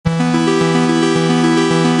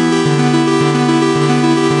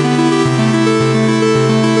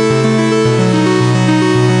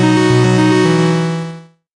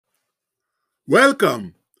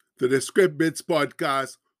Welcome to the Script Bits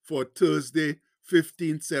podcast for Thursday,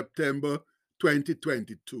 15th September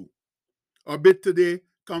 2022. Our bit today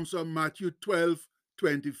comes from Matthew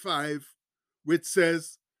 12:25, which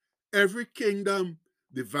says, "Every kingdom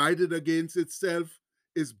divided against itself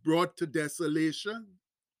is brought to desolation,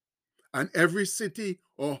 and every city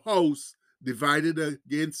or house divided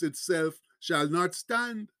against itself shall not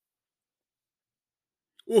stand."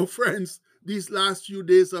 Oh, friends, these last few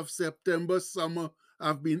days of September summer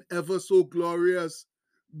have been ever so glorious.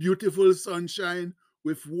 Beautiful sunshine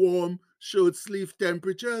with warm shirt sleeve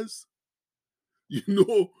temperatures.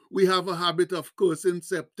 We have a habit of cursing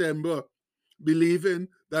September, believing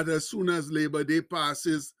that as soon as Labor Day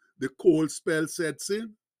passes, the cold spell sets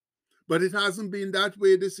in. But it hasn't been that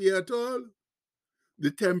way this year at all. The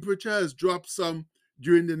temperature has dropped some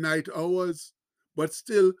during the night hours, but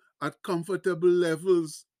still at comfortable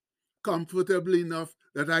levels, comfortable enough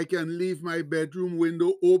that I can leave my bedroom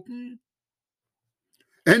window open.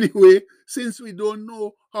 Anyway, since we don't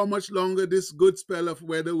know how much longer this good spell of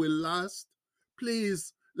weather will last,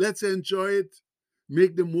 please let's enjoy it,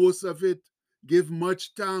 make the most of it, give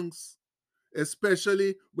much thanks,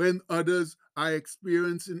 especially when others are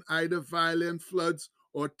experiencing either violent floods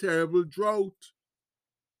or terrible drought.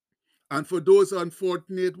 And for those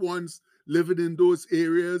unfortunate ones living in those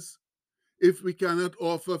areas, if we cannot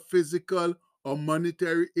offer physical or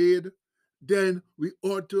monetary aid, then we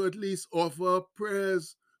ought to at least offer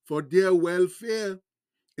prayers for their welfare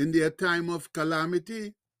in their time of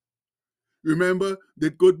calamity. Remember, the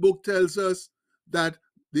good book tells us that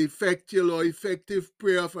the effectual or effective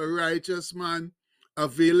prayer of a righteous man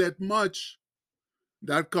availeth much.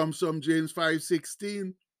 That comes from James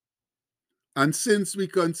 5:16. And since we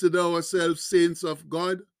consider ourselves saints of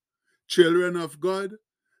God, children of God,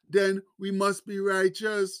 then we must be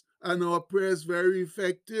righteous and our prayers very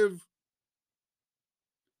effective.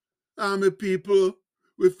 People,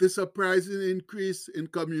 with the surprising increase in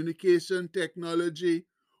communication technology,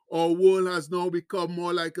 our world has now become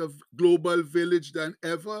more like a global village than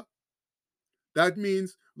ever. That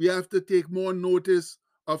means we have to take more notice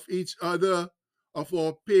of each other, of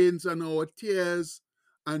our pains and our tears,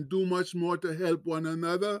 and do much more to help one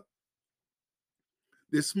another.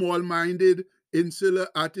 The small-minded, insular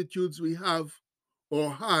attitudes we have or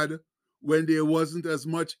had when there wasn't as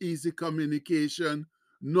much easy communication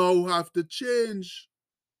now have to change.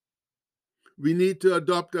 We need to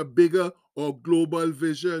adopt a bigger or global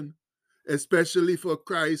vision, especially for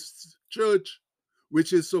Christ's church,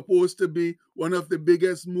 which is supposed to be one of the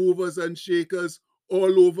biggest movers and shakers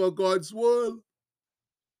all over God's world.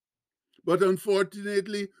 But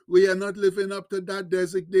unfortunately, we are not living up to that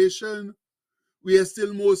designation. We are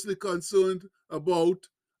still mostly concerned about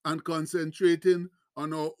and concentrating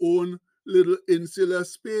on our own little insular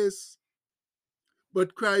space.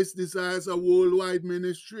 But Christ desires a worldwide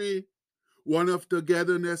ministry, one of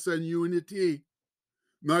togetherness and unity,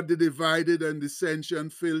 not the divided and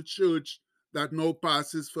dissension-filled church that now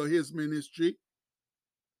passes for his ministry.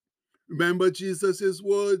 Remember Jesus'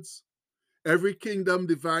 words, "Every kingdom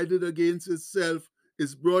divided against itself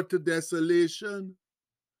is brought to desolation,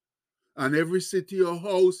 and every city or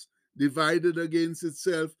house divided against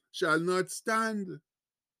itself shall not stand."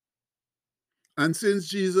 And since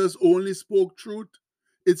Jesus only spoke truth,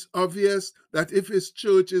 it's obvious that if his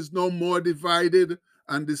church is no more divided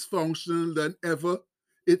and dysfunctional than ever,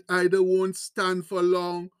 it either won't stand for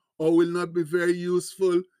long or will not be very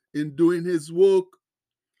useful in doing his work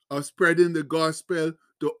of spreading the gospel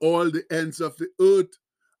to all the ends of the earth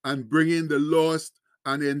and bringing the lost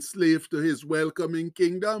and enslaved to his welcoming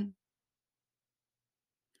kingdom.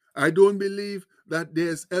 I don't believe that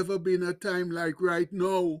there's ever been a time like right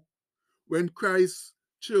now when Christ's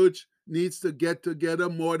church needs to get together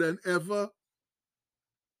more than ever.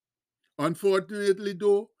 Unfortunately,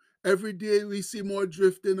 though, every day we see more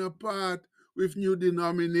drifting apart with new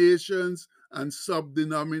denominations and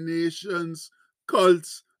sub-denominations,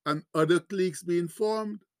 cults, and other cliques being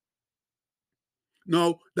formed.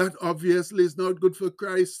 Now, that obviously is not good for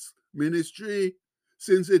Christ's ministry,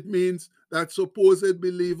 since it means that supposed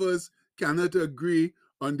believers cannot agree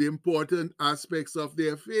on the important aspects of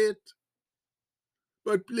their faith.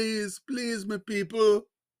 But please, my people,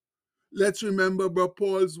 let's remember Brother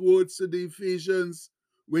Paul's words to the Ephesians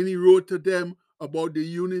when he wrote to them about the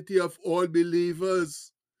unity of all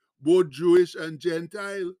believers, both Jewish and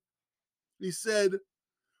Gentile. He said,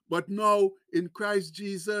 "But now in Christ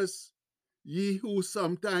Jesus, ye who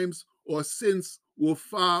sometimes or since were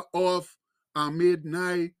far off are made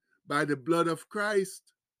nigh by the blood of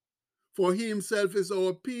Christ. For he himself is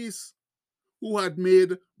our peace, who had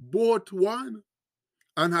made both one,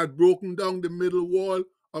 and had broken down the middle wall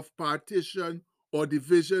of partition or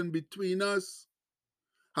division between us,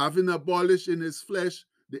 having abolished in his flesh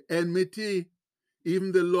the enmity,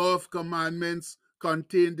 even the law of commandments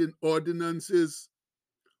contained in ordinances,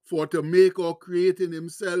 for to make or create in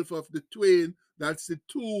himself of the twain, that's the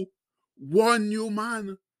two, one new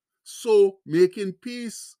man, so making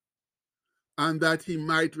peace, and that he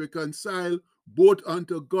might reconcile both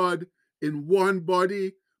unto God in one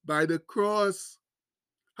body by the cross,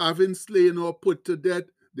 having slain or put to death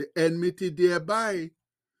the enmity thereby.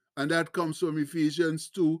 And that comes from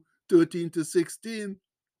Ephesians 2:13-16.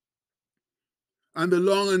 And the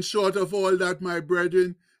long and short of all that, my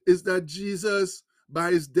brethren, is that Jesus,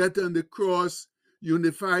 by his death on the cross,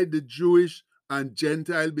 unified the Jewish and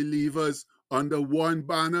Gentile believers under one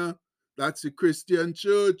banner. That's the Christian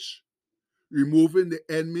church, removing the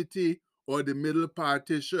enmity or the middle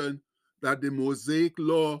partition that the Mosaic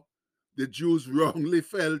law, the Jews wrongly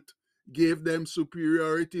felt, gave them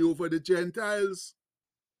superiority over the Gentiles.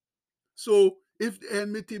 So, if the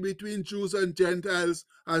enmity between Jews and Gentiles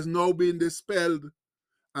has now been dispelled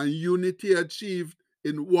and unity achieved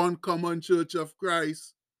in one common church of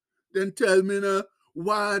Christ, then tell me now,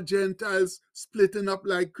 why are Gentiles splitting up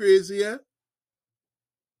like crazy?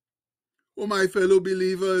 Oh, my fellow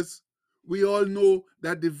believers, we all know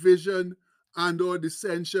that division and or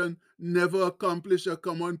dissension never accomplish a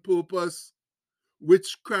common purpose,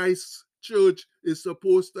 which Christ's church is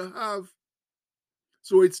supposed to have.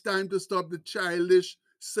 So it's time to stop the childish,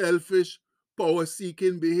 selfish,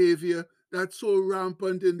 power-seeking behavior that's so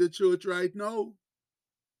rampant in the church right now.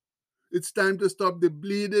 It's time to stop the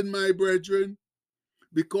bleeding, my brethren,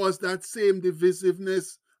 because that same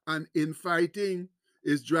divisiveness and infighting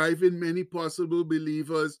is driving many possible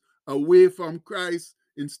believers away from Christ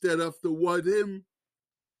instead of toward him.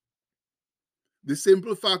 The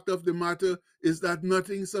simple fact of the matter is that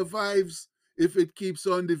nothing survives if it keeps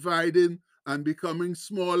on dividing and becoming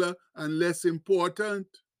smaller and less important.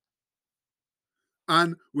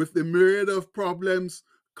 And with the myriad of problems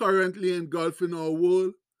currently engulfing our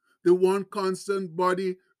world, the one constant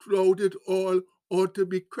body throughout it all ought to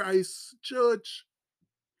be Christ's church.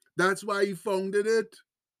 That's why he founded it.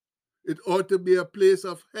 It ought to be a place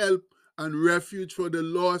of help and refuge for the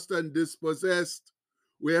lost and dispossessed,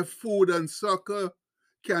 where food and succor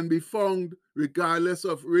can be found regardless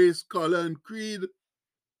of race, color, and creed.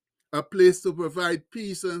 A place to provide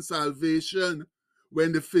peace and salvation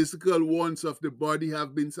when the physical wants of the body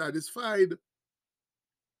have been satisfied.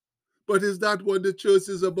 But is that what the church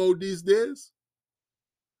is about these days?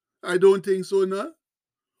 I don't think so, no?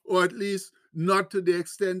 Or at least not to the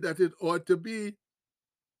extent that it ought to be.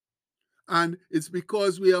 And it's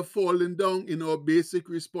because we have fallen down in our basic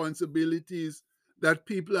responsibilities that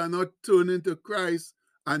people are not turning to Christ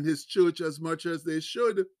and his church as much as they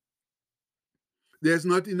should. There's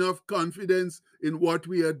not enough confidence in what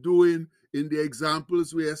we are doing, in the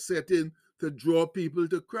examples we are setting to draw people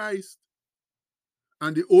to Christ.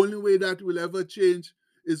 And the only way that will ever change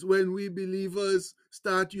is when we believers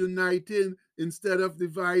start uniting instead of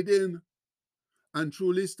dividing, and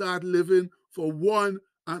truly start living for one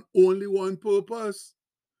and only one purpose.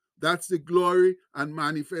 That's the glory and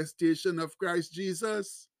manifestation of Christ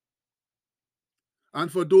Jesus.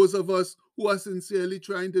 And for those of us who are sincerely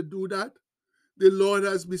trying to do that, the Lord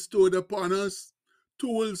has bestowed upon us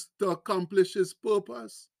tools to accomplish his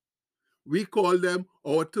purpose. We call them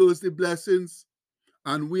our Thursday blessings,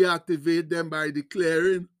 and we activate them by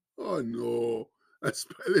declaring, oh no, I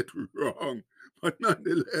spelled it wrong, but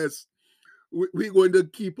nonetheless, we're going to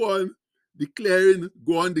keep on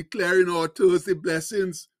go on declaring our Thursday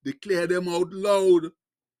blessings, declare them out loud.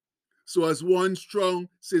 So as one strong,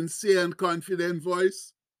 sincere, and confident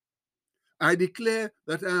voice, I declare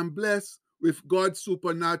that I am blessed with God's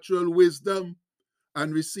supernatural wisdom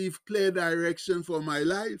and receive clear direction for my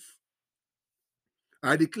life.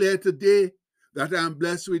 I declare today that I am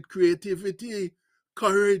blessed with creativity,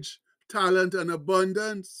 courage, talent, and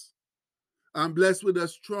abundance. I'm blessed with a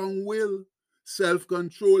strong will,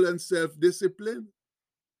 self-control, and self-discipline.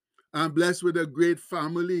 I'm blessed with a great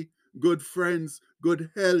family, good friends, good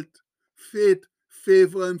health, faith,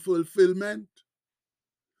 favor, and fulfillment.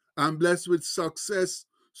 I'm blessed with success,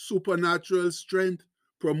 supernatural strength,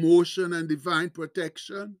 promotion, and divine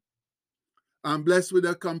protection. I'm blessed with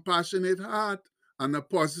a compassionate heart and a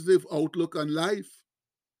positive outlook on life.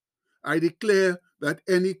 I declare that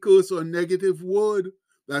any curse or negative word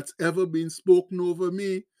that's ever been spoken over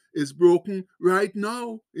me is broken right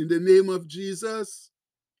now in the name of Jesus.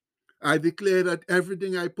 I declare that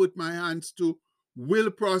everything I put my hands to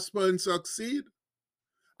will prosper and succeed.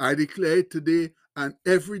 I declare it today and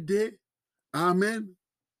every day. Amen.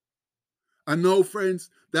 And now, friends,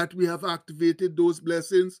 that we have activated those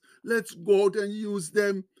blessings, let's go out and use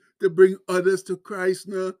them to bring others to Christ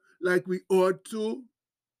now, like we ought to.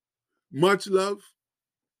 Much love.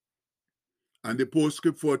 And the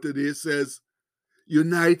postscript for today says,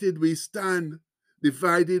 united we stand,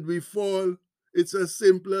 divided we fall. It's as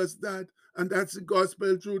simple as that. And that's the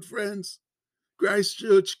gospel truth, friends. Christ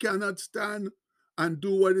Church cannot stand and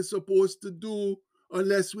do what it's supposed to do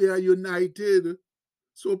unless we are united.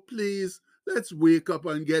 So please, let's wake up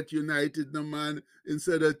and get united, no man,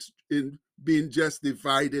 instead of being just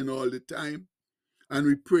dividing all the time. And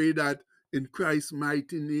we pray that in Christ's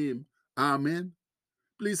mighty name. Amen.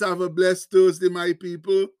 Please have a blessed Thursday, my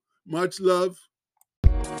people. Much love.